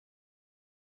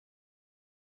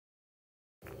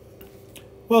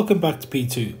Welcome back to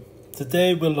P2.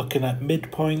 Today we're looking at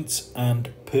midpoints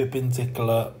and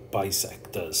perpendicular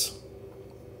bisectors.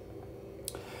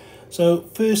 So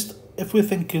first, if we're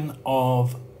thinking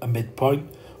of a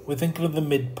midpoint, we're thinking of the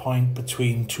midpoint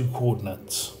between two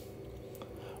coordinates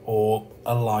or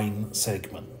a line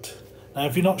segment. Now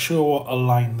if you're not sure what a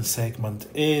line segment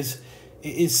is,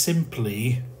 it is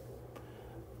simply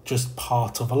just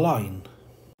part of a line.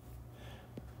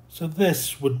 So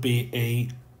this would be a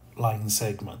line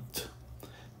segment,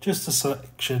 just a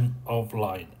section of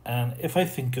line. And if I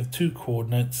think of two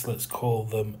coordinates, let's call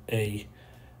them A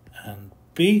and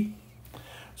B.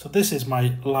 So this is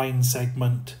my line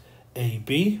segment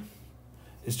AB.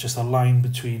 It's just a line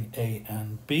between A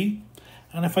and B.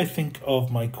 And if I think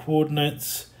of my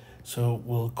coordinates, so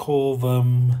we'll call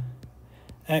them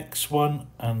x1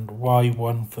 and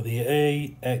y1 for the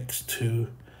A, x2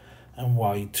 and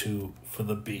y2 for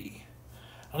the B.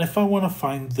 And if I want to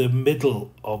find the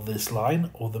middle of this line,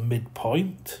 or the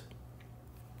midpoint,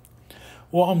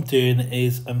 what I'm doing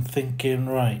is I'm thinking,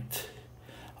 right,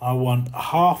 I want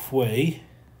halfway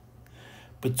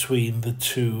between the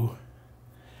two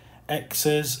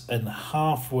x's and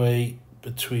halfway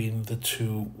between the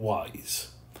two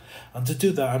y's. And to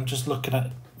do that, I'm just looking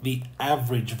at the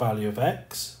average value of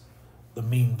x, the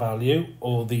mean value,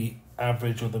 or the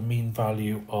average or the mean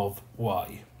value of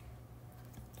y.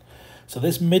 So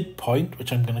this midpoint,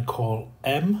 which I'm going to call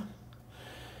M,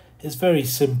 is very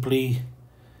simply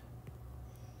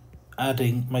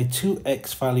adding my two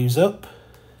x values up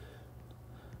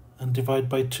and divide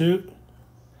by 2,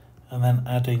 and then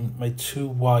adding my two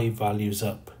y values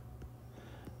up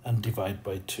and divide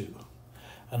by 2.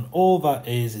 And all that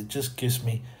is, it just gives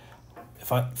me,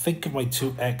 if I think of my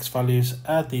two x values,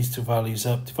 add these two values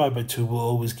up, divide by 2 will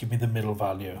always give me the middle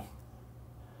value.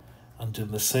 And do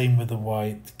the same with the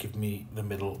y to give me the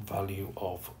middle value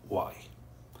of y.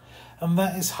 And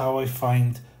that is how I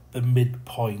find the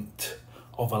midpoint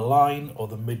of a line, or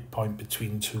the midpoint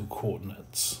between two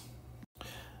coordinates.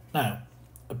 Now,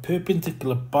 a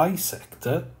perpendicular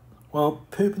bisector, well,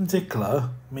 perpendicular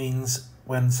means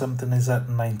when something is at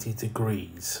 90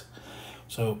 degrees.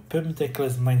 So perpendicular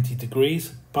is 90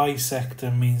 degrees,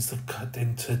 bisector means to cut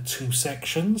into two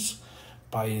sections,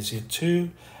 bi is your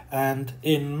 2, and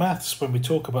in maths, when we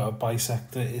talk about a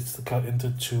bisector, it's to cut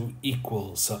into two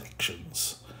equal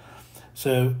sections.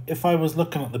 So if I was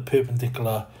looking at the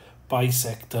perpendicular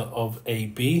bisector of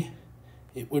AB,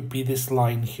 it would be this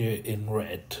line here in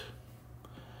red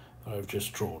that I've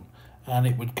just drawn. And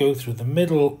it would go through the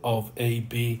middle of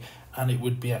AB, and it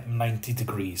would be at 90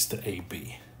 degrees to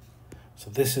AB. So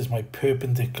this is my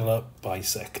perpendicular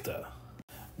bisector.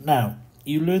 Now,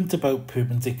 you learned about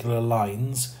perpendicular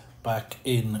lines back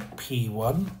in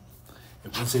P1.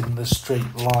 It was in the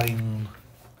straight line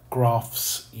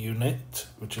graphs unit,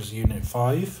 which is unit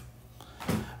 5.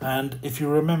 And if you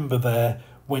remember there,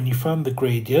 when you found the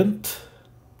gradient,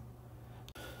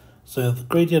 so the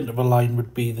gradient of a line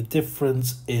would be the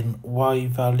difference in y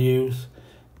values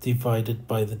divided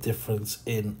by the difference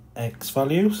in x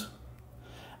values.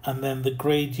 And then the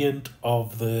gradient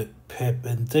of the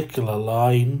perpendicular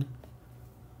line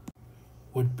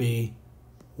would be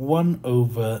 1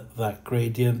 over that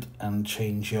gradient, and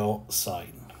change your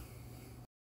sign.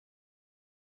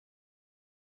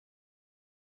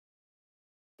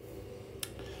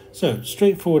 So,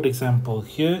 straightforward example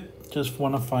here. Just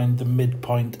want to find the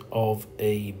midpoint of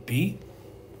AB.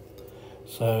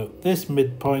 So this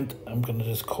midpoint, I'm going to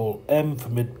just call M for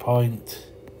midpoint.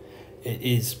 It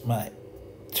is my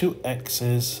two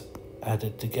x's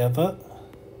added together,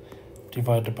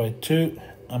 divided by 2,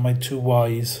 and my two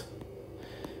y's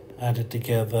added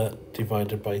together,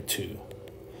 divided by 2.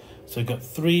 So I've got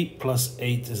 3 plus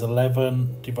 8 is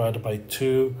 11, divided by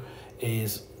 2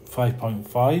 is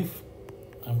 5.5.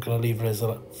 I'm going to leave it as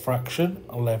a fraction,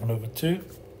 11 over 2.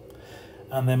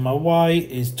 And then my y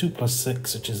is 2 plus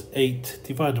 6, which is 8,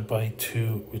 divided by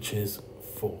 2, which is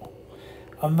 4.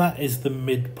 And that is the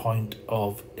midpoint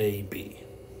of AB.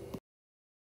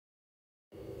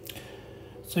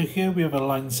 So here we have a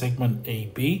line segment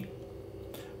AB,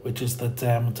 which is the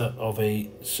diameter of a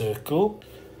circle.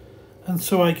 And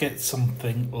so I get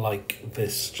something like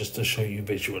this, just to show you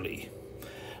visually.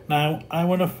 Now, I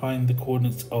want to find the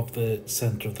coordinates of the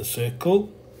center of the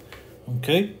circle.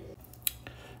 Okay,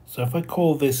 so if I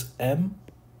call this M,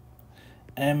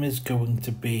 M is going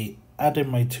to be adding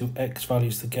my two x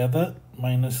values together,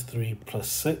 minus 3 plus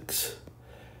 6,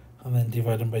 and then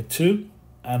dividing by 2,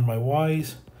 and my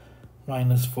y's,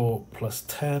 minus 4 plus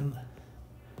 10,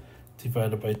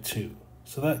 divided by 2.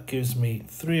 So that gives me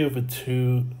 3 over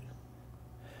 2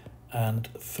 and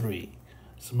 3.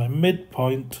 So my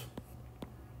midpoint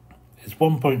is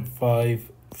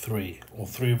 1.53, or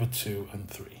 3 over 2 and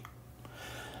 3.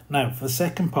 Now, for the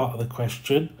second part of the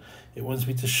question, it wants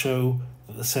me to show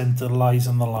that the centre lies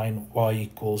on the line y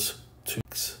equals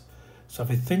 2x. So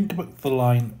if I think about the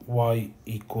line y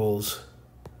equals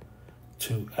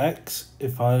 2x,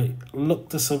 if I look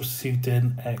to substitute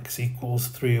in x equals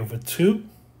 3 over 2,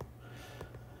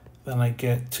 then I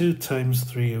get 2 times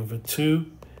 3 over 2,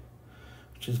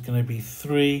 which is going to be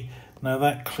 3. Now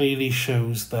that clearly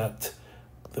shows that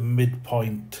the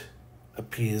midpoint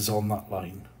appears on that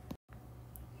line.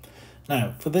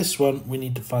 Now, for this one, we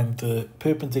need to find the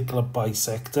perpendicular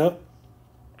bisector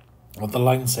of the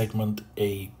line segment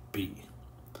AB,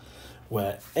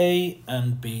 where A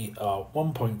and B are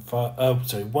 1,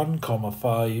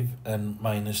 5 and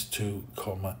minus 2,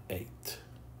 8.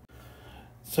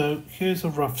 So here's a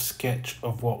rough sketch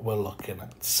of what we're looking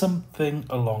at, something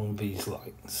along these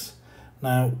lines.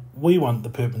 Now, we want the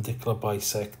perpendicular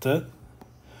bisector,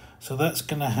 so that's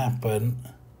going to happen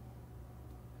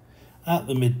at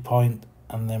the midpoint,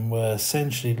 and then we're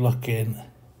essentially looking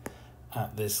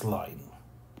at this line.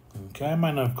 Okay, I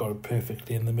might not have got it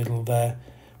perfectly in the middle there,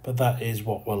 but that is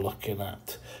what we're looking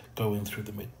at going through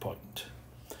the midpoint.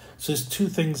 So there's two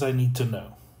things I need to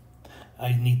know.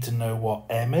 I need to know what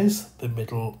M is, the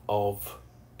middle of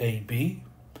AB,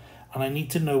 and I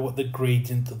need to know what the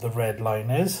gradient of the red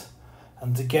line is,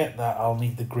 and to get that I'll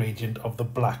need the gradient of the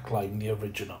black line, the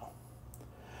original.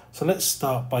 So let's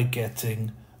start by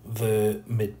getting the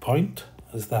midpoint,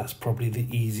 as that's probably the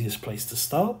easiest place to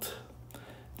start.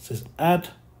 It says add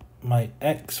my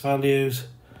x values,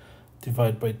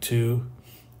 divide by 2,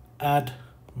 add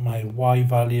my y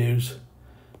values,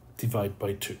 divide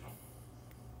by 2.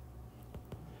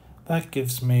 That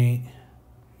gives me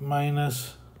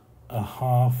minus a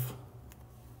half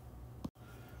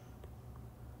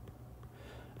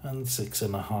and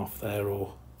 6.5 there,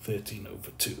 or 13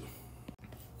 over 2.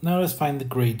 Now let's find the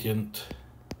gradient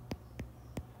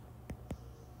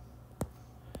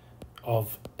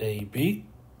of AB.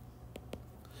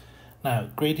 Now,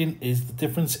 gradient is the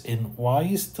difference in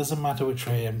y's. Doesn't matter which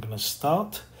way I'm going to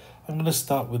start. I'm going to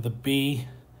start with the b,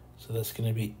 so that's going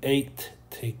to be 8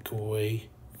 take away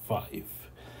 5.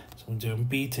 So I'm doing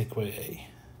b take away a.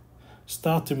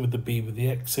 Starting with the b with the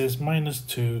x's, minus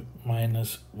 2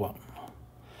 minus 1.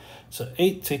 So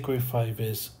 8 take away 5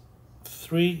 is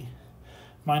 3,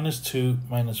 minus 2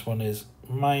 minus 1 is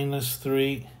minus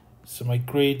 3. So my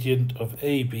gradient of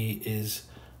AB is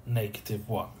negative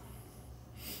 1.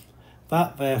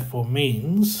 That therefore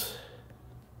means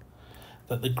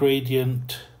that the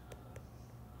gradient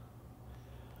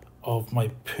of my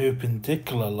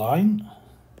perpendicular line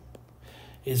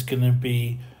is going to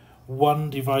be 1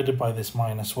 divided by this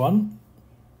minus 1,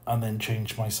 and then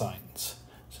change my signs.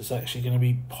 So it's actually going to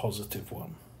be positive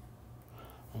 1.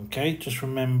 Okay, just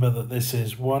remember that this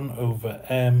is 1 over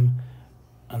m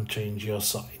and change your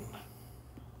sign.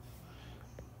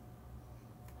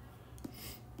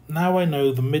 Now I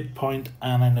know the midpoint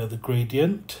and I know the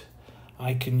gradient,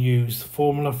 I can use the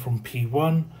formula from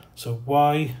P1, so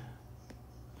y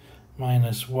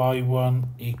minus y1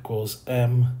 equals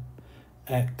m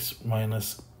x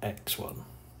minus x1.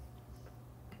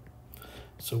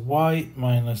 So y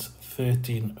minus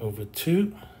 13 over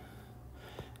 2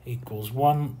 equals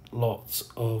 1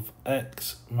 lots of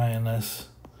x minus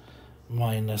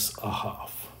a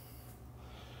half.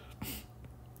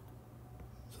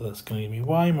 So that's going to give me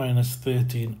y minus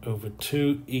 13 over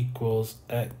 2 equals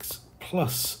x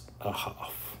plus a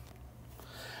half.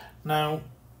 Now,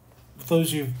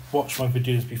 those who've watched my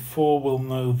videos before will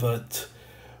know that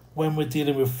when we're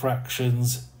dealing with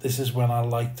fractions, this is when I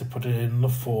like to put it in the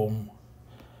form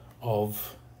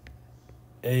of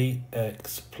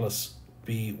ax plus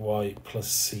by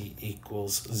plus c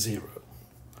equals 0,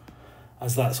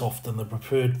 as that's often the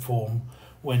preferred form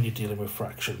when you're dealing with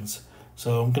fractions.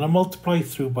 So I'm going to multiply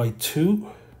through by 2,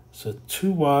 so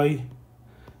 2y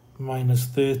minus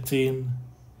 13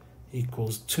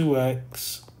 equals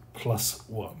 2x plus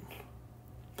 1.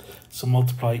 So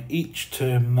multiply each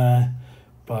term there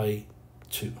by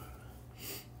 2.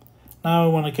 Now I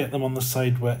want to get them on the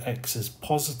side where x is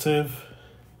positive.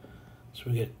 So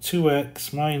we get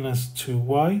 2x minus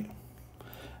 2y,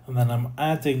 and then I'm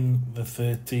adding the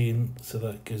 13, so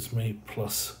that gives me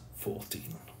plus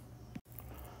 14.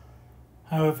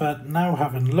 However, now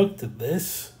having looked at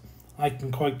this, I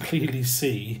can quite clearly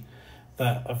see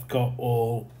that I've got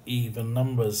all even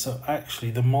numbers. So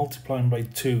actually the multiplying by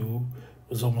 2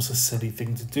 was almost a silly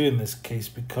thing to do in this case,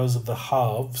 because of the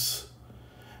halves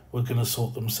were going to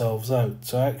sort themselves out.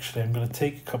 So actually I'm going to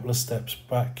take a couple of steps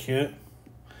back here,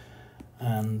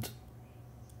 and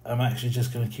I'm actually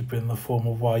just going to keep it in the form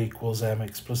of y equals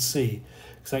mx plus c.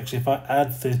 Because actually if I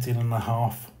add 13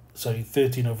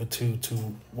 over 2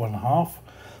 to 1/2,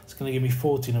 it's going to give me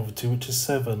 14 over 2, which is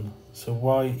 7. So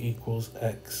y equals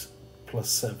x plus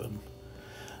 7.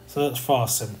 So that's far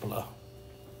simpler.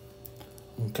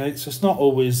 Okay, so it's not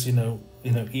always,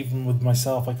 even with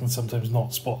myself, I can sometimes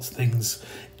not spot things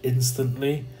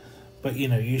instantly. But,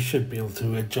 you should be able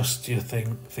to adjust your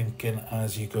thinking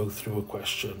as you go through a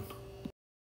question.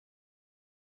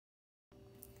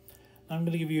 I'm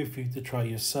going to give you a few to try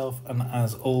yourself, and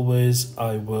as always,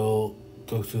 I will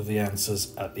go through the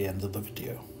answers at the end of the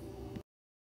video.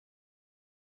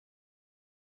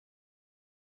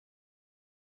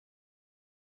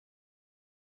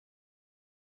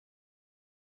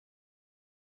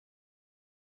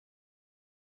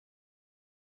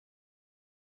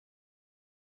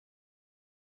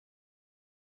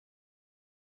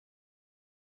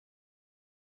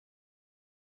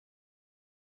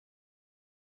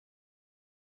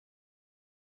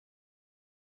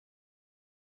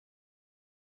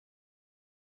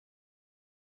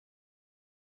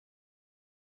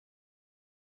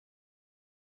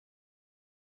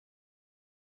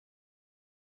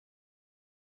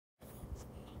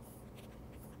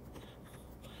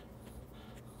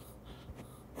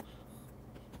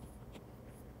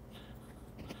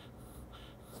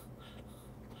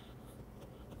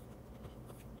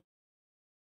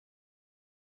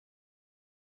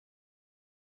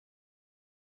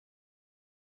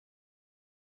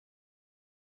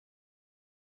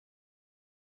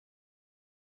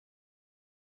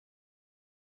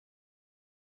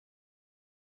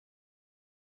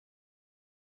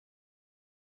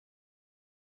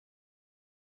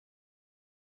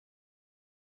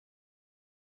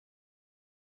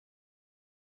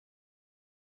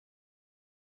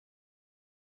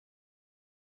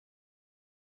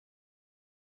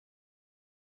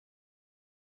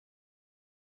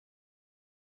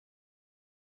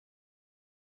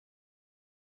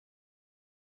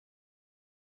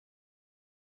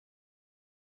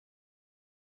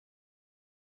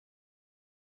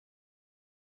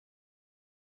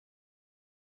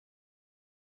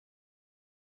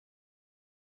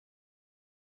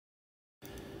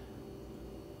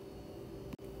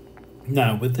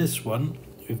 Now with this one,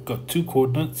 we've got two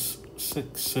coordinates,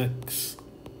 6, 6,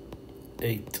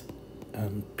 8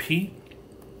 and P.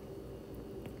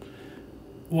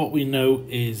 What we know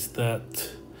is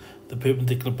that the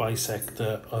perpendicular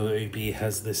bisector of AB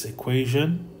has this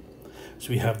equation,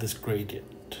 so we have this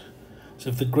gradient.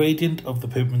 So if the gradient of the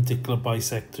perpendicular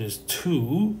bisector is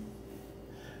 2,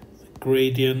 the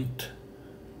gradient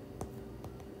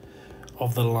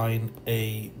of the line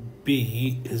AB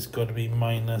is going to be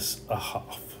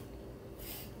 -1/2.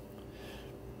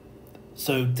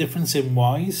 So difference in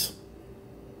y's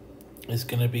is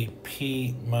going to be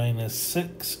P minus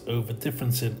 6 over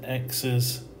difference in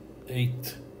x's,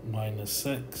 8 minus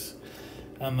 6,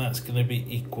 and that's going to be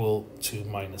equal to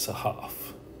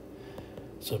 -1/2.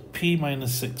 So P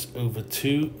minus 6 over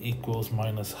 2 equals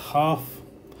 -1/2.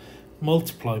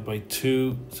 Multiply by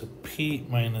 2, so P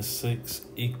minus 6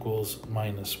 equals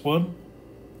 -1.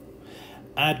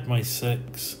 Add my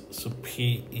 6, so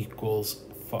P equals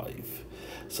 5.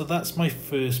 So that's my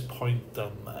first point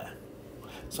done there.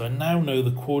 So I now know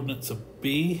the coordinates of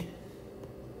B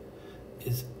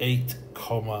is 8,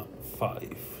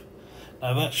 5.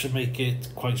 Now that should make it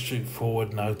quite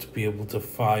straightforward now to be able to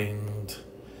find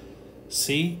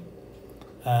C.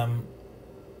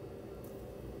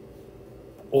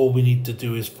 All we need to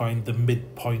do is find the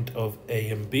midpoint of A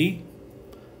and B.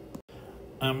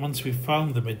 And once we've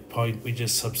found the midpoint, we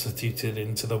just substitute it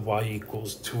into the y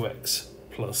equals 2x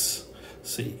plus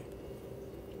C.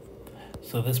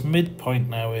 So this midpoint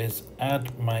now is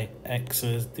add my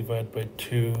x's divided by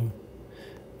 2,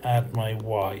 add my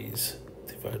y's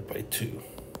divided by 2.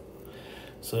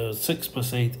 So 6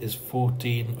 plus 8 is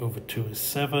 14, over 2 is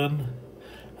 7,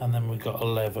 and then we got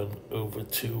 11 over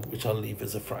 2, which I'll leave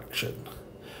as a fraction.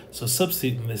 So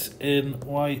substituting this in,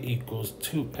 y equals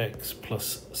 2x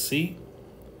plus c.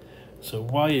 So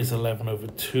y is 11 over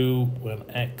 2 when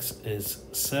x is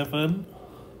 7.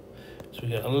 So we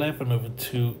get 11 over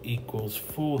 2 equals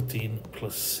 14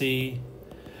 plus c.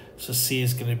 So c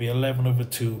is going to be 11 over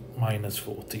 2 minus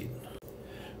 14,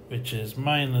 which is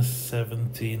minus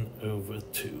 17 over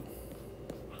 2.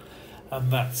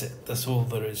 And that's it. That's all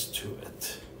there is to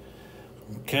it.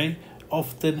 Okay.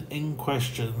 Often in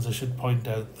questions, I should point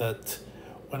out that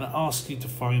when I ask you to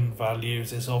find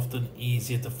values, it's often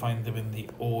easier to find them in the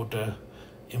order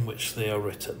in which they are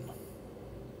written.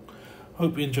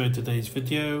 Hope you enjoyed today's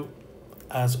video.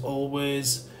 As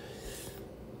always,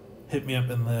 hit me up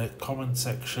in the comment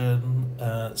section,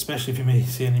 especially if you may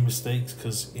see any mistakes,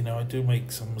 because you know I do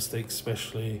make some mistakes,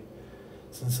 especially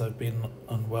since I've been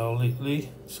unwell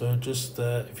lately. So just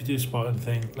if you do spot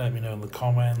anything, let me know in the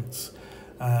comments,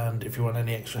 and if you want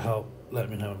any extra help, let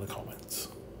me know in the comments.